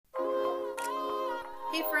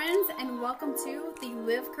Hey friends, and welcome to the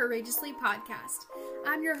Live Courageously podcast.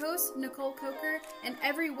 I'm your host, Nicole Coker, and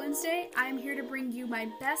every Wednesday I am here to bring you my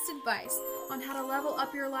best advice on how to level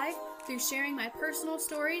up your life through sharing my personal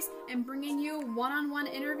stories and bringing you one-on-one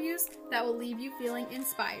interviews that will leave you feeling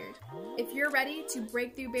inspired. If you're ready to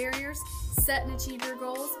break through barriers, set and achieve your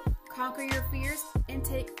goals, conquer your fears, and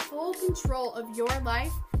take full control of your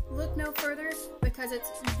life, look no further because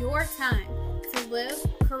it's your time to live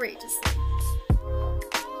courageously.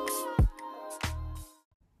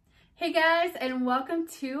 Hey guys, and welcome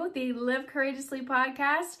to the Live Courageously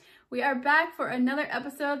podcast. We are back for another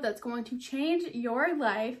episode that's going to change your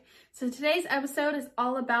life. So today's episode is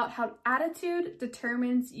all about how attitude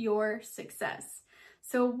determines your success.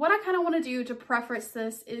 So what I kind of want to do to preface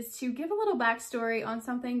this is to give a little backstory on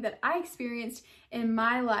something that I experienced in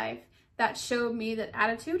my life that showed me that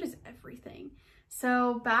attitude is everything.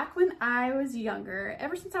 So back when I was younger,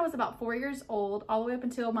 ever since I was about 4 years old, all the way up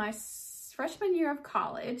until my freshman year of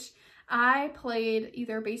college, I played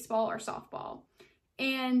either baseball or softball.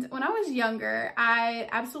 And when I was younger, I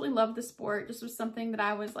absolutely loved the sport. This was something that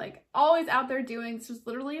I was like always out there doing. This was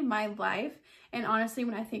literally my life. And honestly,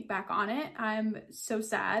 when I think back on it, I'm so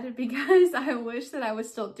sad because I wish that I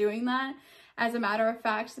was still doing that. As a matter of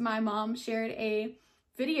fact, my mom shared a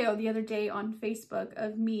video the other day on Facebook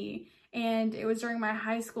of me, and it was during my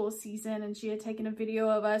high school season, and she had taken a video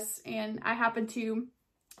of us, and I happened to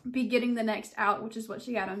be getting the next out, which is what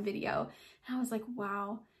she got on video. And I was like,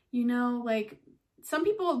 wow, you know, like some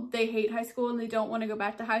people, they hate high school and they don't want to go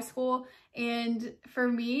back to high school. And for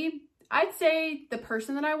me, I'd say the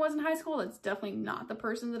person that I was in high school, that's definitely not the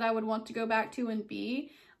person that I would want to go back to and be.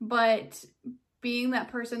 But being that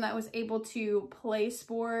person that was able to play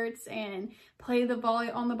sports and play the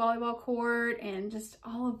on the volleyball court and just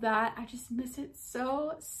all of that, I just miss it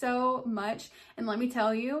so much. And let me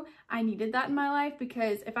tell you, I needed that in my life,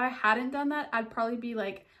 because if I hadn't done that, I'd probably be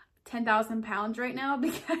like 10,000 pounds right now,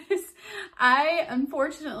 because I,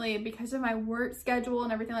 unfortunately, because of my work schedule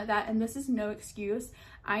and everything like that, and this is no excuse,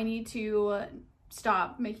 I need to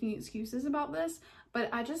stop making excuses about this, but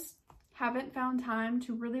I just haven't found time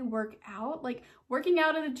to really work out. Like, working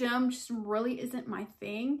out at a gym just really isn't my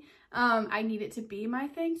thing. I need it to be my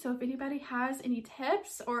thing. So if anybody has any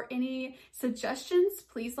tips or any suggestions,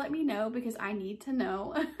 please let me know, because I need to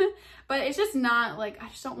know. But it's just not like, I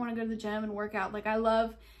just don't want to go to the gym and work out. Like, I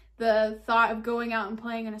love the thought of going out and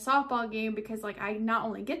playing in a softball game, because like I not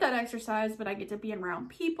only get that exercise, but I get to be around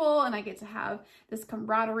people and I get to have this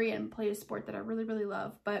camaraderie and play a sport that I really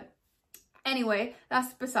love. But anyway,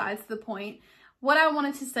 that's besides the point. What I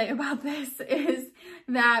wanted to say about this is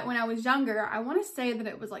that when I was younger, I want to say that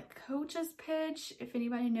it was like coach's pitch. If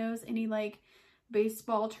anybody knows any like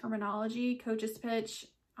baseball terminology, coach's pitch.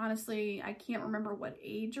 Honestly, I can't remember what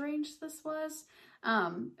age range this was.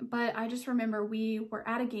 But I just remember we were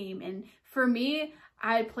at a game, and for me,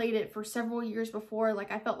 I had played it for several years before.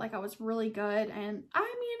 Like, I felt like I was really good, and I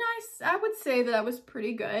mean, I would say that I was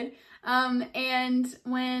pretty good. And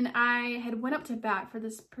when I had went up to bat for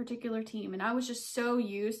this particular team, and I was just so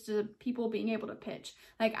used to people being able to pitch.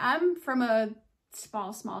 Like, I'm from a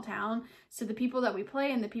small town, so the people that we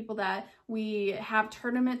play and the people that we have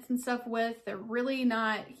tournaments and stuff with, they're really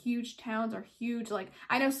not huge towns or huge. Like,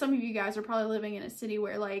 I know some of you guys are probably living in a city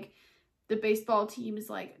where like the baseball team is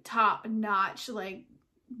like top notch, like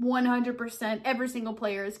 100%, every single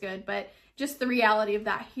player is good, but just the reality of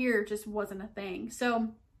that here just wasn't a thing. So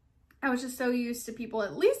I was just so used to people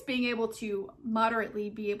at least being able to moderately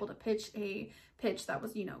be able to pitch a pitch that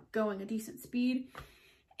was, you know, going a decent speed.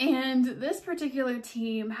 And this particular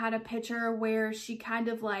team had a pitcher where she kind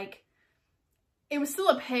of like, it was still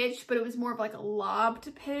a pitch, but it was more of like a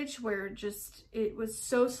lobbed pitch where just, it was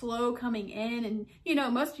so slow coming in. And, you know,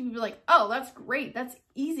 most people be like, oh, that's great. That's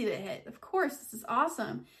easy to hit. Of course, this is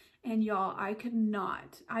awesome. And y'all, I could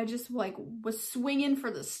not. I just like was swinging for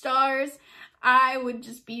the stars. I would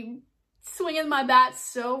just be swinging my bat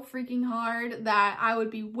so freaking hard that I would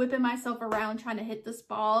be whipping myself around trying to hit this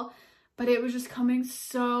ball. But it was just coming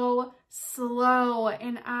so slow,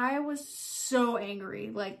 and I was so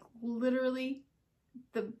angry. Like, literally,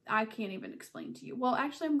 I can't even explain to you. Well,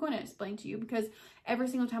 actually, I'm going to explain to you, because every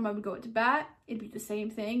single time I would go to bat, it'd be the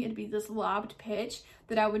same thing. It'd be this lobbed pitch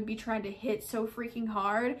that I would be trying to hit so freaking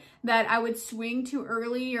hard that I would swing too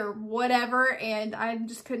early or whatever, and I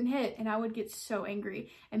just couldn't hit, and I would get so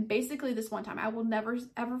angry. And basically, this one time, I will never,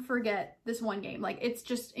 ever forget this one game. Like, it's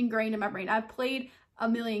just ingrained in my brain. I've played a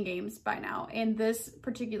million games by now, and this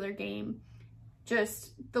particular game,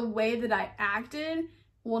 just the way that I acted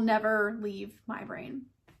will never leave my brain.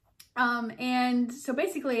 And so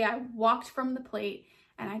basically I walked from the plate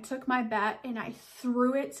and I took my bat and I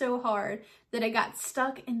threw it so hard that it got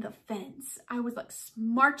stuck in the fence. I was like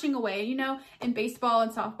marching away, you know, in baseball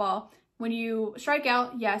and softball, when you strike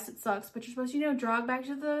out, yes, it sucks, but you're supposed to, you know, jog back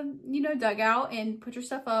to the, you know, dugout and put your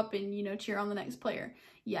stuff up and, you know, cheer on the next player.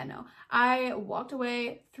 Yeah, no. I walked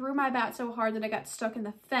away, threw my bat so hard that I got stuck in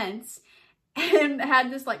the fence and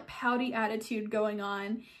had this like pouty attitude going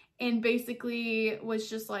on, and basically was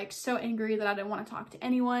just like so angry that I didn't want to talk to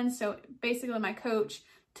anyone. So basically my coach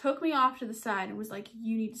took me off to the side and was like,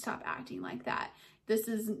 you need to stop acting like that. This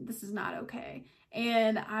is not okay.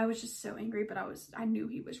 And I was just so angry, but I knew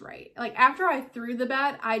he was right. Like after I threw the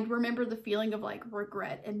bat, I remember the feeling of like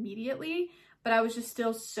regret immediately, but I was just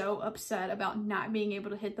still so upset about not being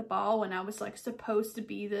able to hit the ball when I was like supposed to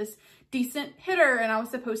be this decent hitter and I was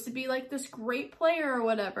supposed to be like this great player or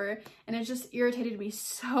whatever. And it just irritated me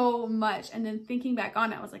so much. And then thinking back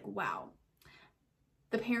on it, I was like, wow,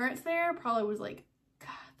 the parents there probably was like, God,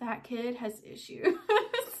 that kid has issues.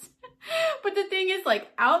 But the thing is, like,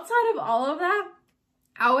 outside of all of that,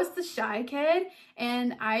 I was the shy kid,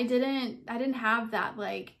 and I didn't have that,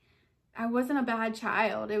 like, I wasn't a bad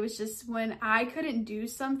child. It was just when I couldn't do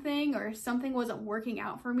something or something wasn't working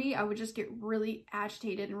out for me, I would just get really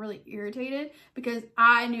agitated and really irritated because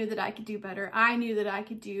I knew that I could do better. I knew that I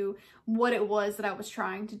could do what it was that I was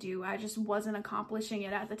trying to do. I just wasn't accomplishing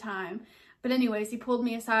it at the time. But anyways, he pulled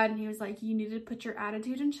me aside and he was like, you need to put your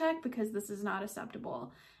attitude in check because this is not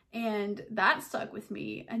acceptable. And that stuck with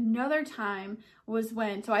me. Another time was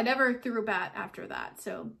when, so I never threw a bat after that.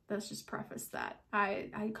 So let's just preface that.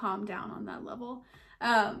 I calmed down on that level.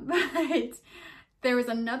 But there was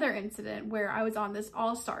another incident where I was on this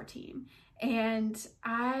all-star team. And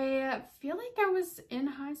I feel like I was in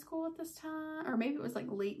high school at this time, or maybe it was like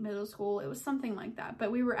late middle school. It was something like that.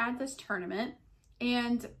 But we were at this tournament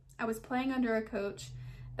and I was playing under a coach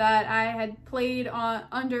that I had played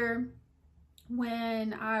under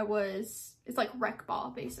when I was, it's like rec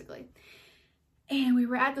ball basically. And we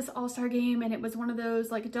were at this all-star game and it was one of those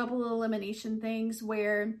like double elimination things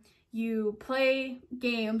where you play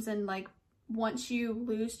games and like once you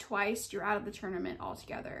lose twice, you're out of the tournament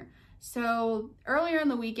altogether. So earlier in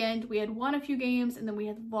the weekend, we had won a few games and then we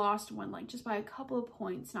had lost one like just by a couple of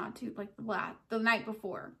points, not too like the night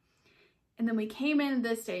before. And then we came in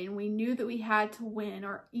this day and we knew that we had to win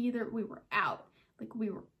or either we were out. Like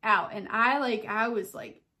we were out, and I was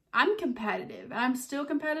like, I'm competitive and I'm still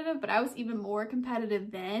competitive, but I was even more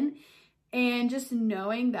competitive then. And just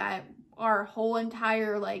knowing that our whole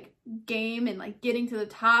entire like game and like getting to the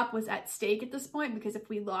top was at stake at this point, because if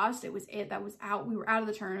we lost, it was it, that was out. We were out of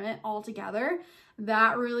the tournament altogether.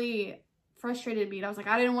 That really frustrated me. And I was like,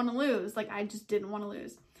 I didn't want to lose. Like I just didn't want to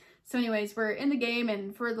lose. So anyways, we're in the game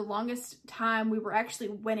and for the longest time, we were actually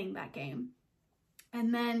winning that game.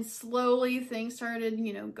 And then slowly things started,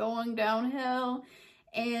 you know, going downhill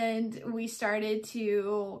and we started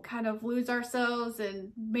to kind of lose ourselves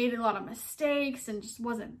and made a lot of mistakes and just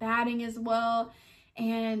wasn't batting as well.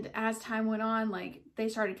 And as time went on, like they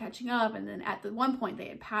started catching up, and then at the one point they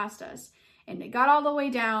had passed us and it got all the way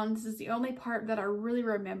down. This is the only part that I really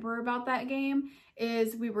remember about that game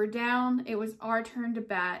is we were down, it was our turn to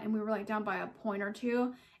bat and we were like down by a point or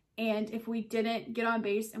two. And if we didn't get on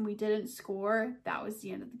base and we didn't score, that was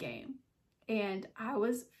the end of the game. And I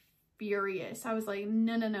was furious. I was like,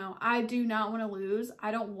 no, I do not want to lose.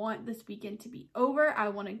 I don't want this weekend to be over. I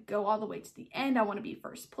want to go all the way to the end. I want to be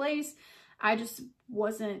first place. I just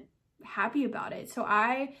wasn't happy about it. So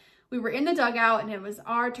we were in the dugout and it was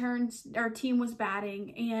our turn. Our team was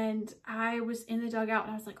batting and I was in the dugout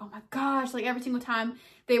and I was like, oh my gosh, like every single time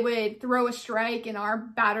they would throw a strike and our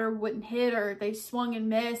batter wouldn't hit or they swung and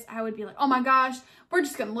missed, I would be like, oh my gosh, we're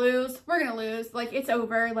just gonna lose. We're gonna lose. Like it's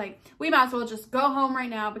over. Like we might as well just go home right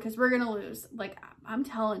now because we're gonna lose. Like I'm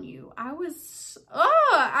telling you, I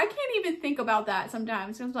can't even think about that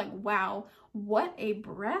sometimes. I was like, wow, what a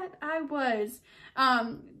brat I was.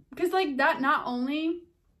 Because like that not only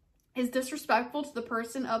is disrespectful to the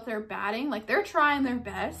person up there batting, like they're trying their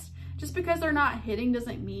best. Just because they're not hitting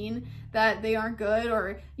doesn't mean that they aren't good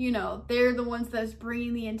or, you know, they're the ones that's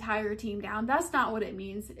bringing the entire team down. That's not what it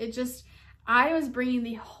means. It just, I was bringing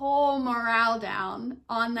the whole morale down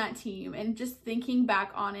on that team, and just thinking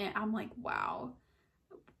back on it, I'm like, wow,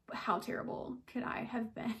 how terrible could I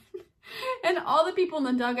have been? And all the people in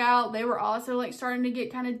the dugout, they were also like starting to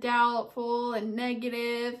get kind of doubtful and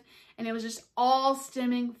negative, and it was just all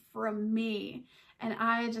stemming from me. And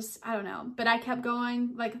I don't know, but I kept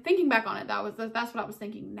going, like thinking back on it. That's what I was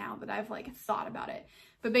thinking now that I've like thought about it.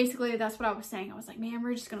 But basically that's what I was saying. I was like, man,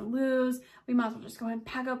 we're just going to lose. We might as well just go ahead and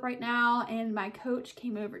pack up right now. And my coach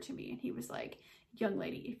came over to me and he was like, young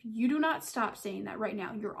lady, if you do not stop saying that right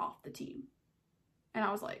now, you're off the team. And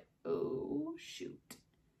I was like, oh, shoot.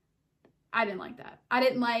 I didn't like that. I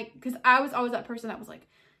didn't like, because I was always that person that was like,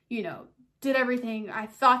 you know, did everything. I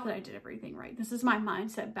thought that I did everything right. This is my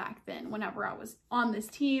mindset back then whenever I was on this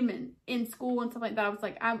team and in school and stuff like that. I was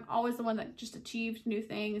like, I'm always the one that just achieved new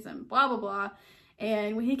things and blah, blah, blah.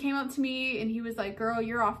 And when he came up to me and he was like, girl,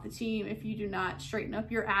 you're off the team if you do not straighten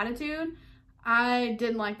up your attitude, I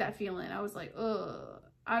didn't like that feeling. I was like, ugh,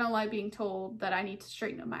 I don't like being told that I need to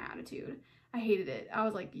straighten up my attitude. I hated it. I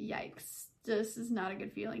was like, yikes, this is not a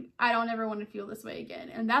good feeling. I don't ever want to feel this way again.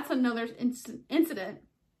 And that's another incident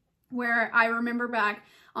where I remember back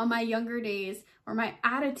on my younger days where my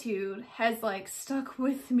attitude has like stuck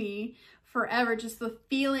with me forever. Just the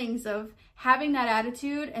feelings of having that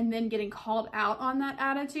attitude and then getting called out on that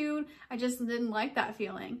attitude. I just didn't like that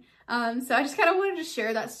feeling. So I just kind of wanted to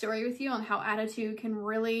share that story with you on how attitude can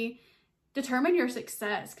really determine your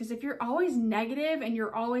success. Because if you're always negative and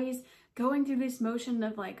you're always going through this motion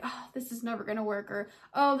of like, oh, this is never going to work, or,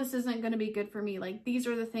 oh, this isn't going to be good for me. Like, these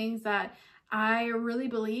are the things that I really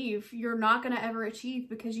believe you're not going to ever achieve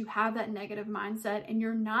because you have that negative mindset and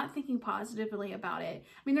you're not thinking positively about it.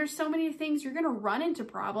 I mean, there's so many things. You're going to run into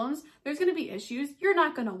problems. There's going to be issues. You're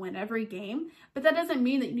not going to win every game, but that doesn't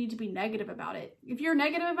mean that you need to be negative about it. If you're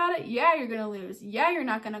negative about it, yeah, you're going to lose. Yeah, you're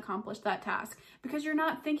not going to accomplish that task because you're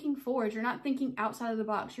not thinking forward. You're not thinking outside of the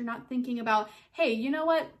box. You're not thinking about, hey, you know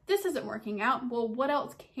what? This isn't working out. Well, what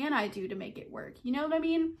else can I do to make it work? You know what I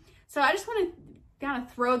mean? So I just want to kind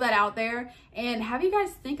of throw that out there and have you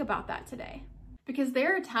guys think about that today, because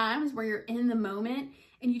there are times where you're in the moment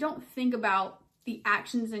and you don't think about the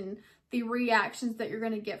actions and the reactions that you're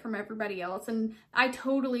going to get from everybody else. And I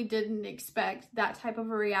totally didn't expect that type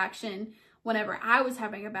of a reaction whenever I was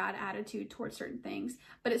having a bad attitude towards certain things.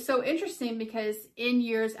 But it's so interesting because in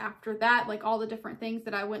years after that, like all the different things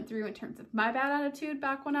that I went through in terms of my bad attitude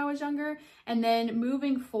back when I was younger, and then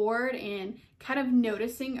moving forward and kind of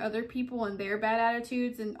noticing other people and their bad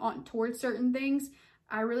attitudes and on towards certain things,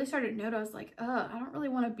 I really started to notice, I was like, I don't really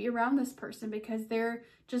want to be around this person because they're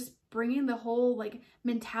just bringing the whole like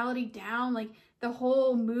mentality down, like the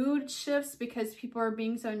whole mood shifts because people are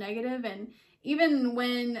being so negative. And even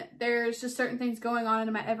when there's just certain things going on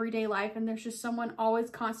in my everyday life and there's just someone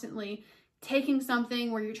always constantly taking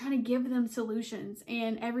something where you're trying to give them solutions,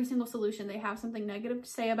 and every single solution they have something negative to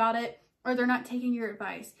say about it, or they're not taking your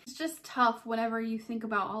advice. It's just tough whenever you think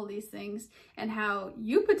about all these things and how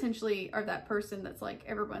you potentially are that person that's like,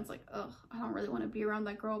 everyone's like, ugh, I don't really want to be around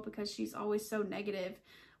that girl because she's always so negative,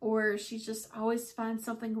 or she's just always finds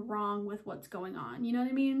something wrong with what's going on. You know what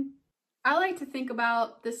I mean? I like to think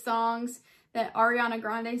about the songs that Ariana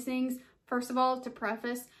Grande sings. First of all, to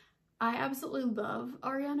preface, I absolutely love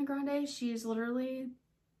Ariana Grande. She is literally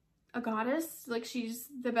a goddess. Like, she's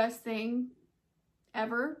the best thing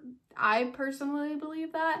ever. I personally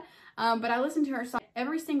believe that. But I listen to her song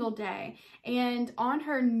every single day. And on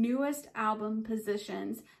her newest album,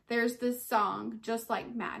 Positions, there's this song, Just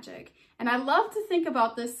Like Magic. And I love to think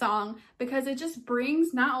about this song because it just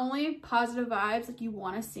brings not only positive vibes, like you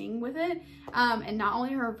want to sing with it, and not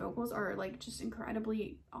only her vocals are like just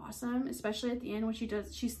incredibly awesome, especially at the end when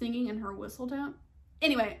she's singing in her whistle tone.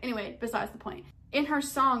 Anyway, besides the point. In her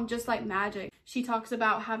song, Just Like Magic, she talks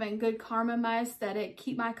about having good karma in my aesthetic,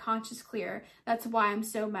 keep my conscience clear. That's why I'm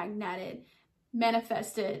so magnetic,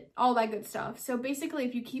 manifest it, all that good stuff. So basically,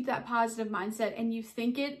 if you keep that positive mindset and you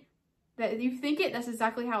think it, that's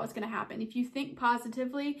exactly how it's going to happen. If you think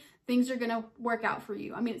positively, things are going to work out for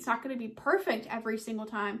you. I mean, it's not going to be perfect every single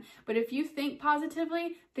time, but if you think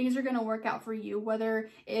positively, things are going to work out for you, whether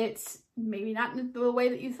it's maybe not in the way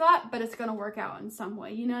that you thought, but it's going to work out in some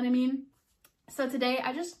way. You know what I mean? So today,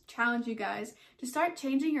 I just challenge you guys to start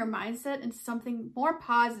changing your mindset into something more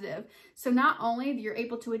positive. So not only you're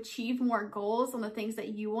able to achieve more goals on the things that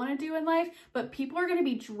you want to do in life, but people are going to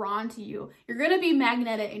be drawn to you. You're going to be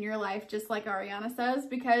magnetic in your life, just like Ariana says,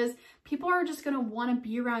 because people are just going to want to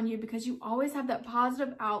be around you because you always have that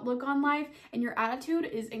positive outlook on life and your attitude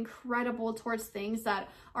is incredible towards things that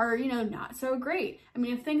are, you know, not so great. I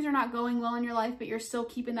mean, if things are not going well in your life, but you're still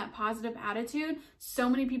keeping that positive attitude, so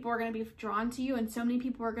many people are going to be drawn to you and so many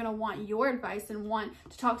people are going to want your advice and want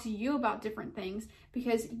to talk to you about different things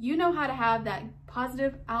because you know how to have that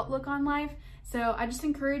positive outlook on life. So I just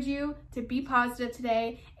encourage you to be positive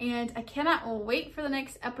today, and I cannot wait for the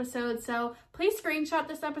next episode. So please screenshot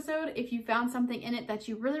this episode if you found something in it that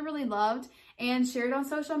you really, really loved, and share it on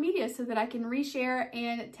social media so that I can reshare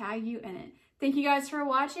and tag you in it. Thank you guys for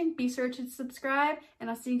watching. Be sure to subscribe, and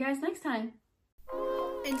I'll see you guys next time.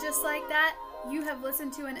 And just like that, You have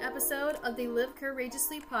listened to an episode of the Live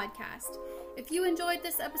Courageously podcast. If you enjoyed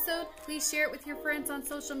this episode, please share it with your friends on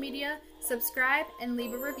social media, subscribe, and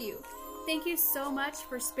leave a review. Thank you so much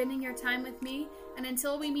for spending your time with me, and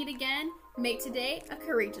until we meet again, make today a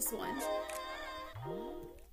courageous one.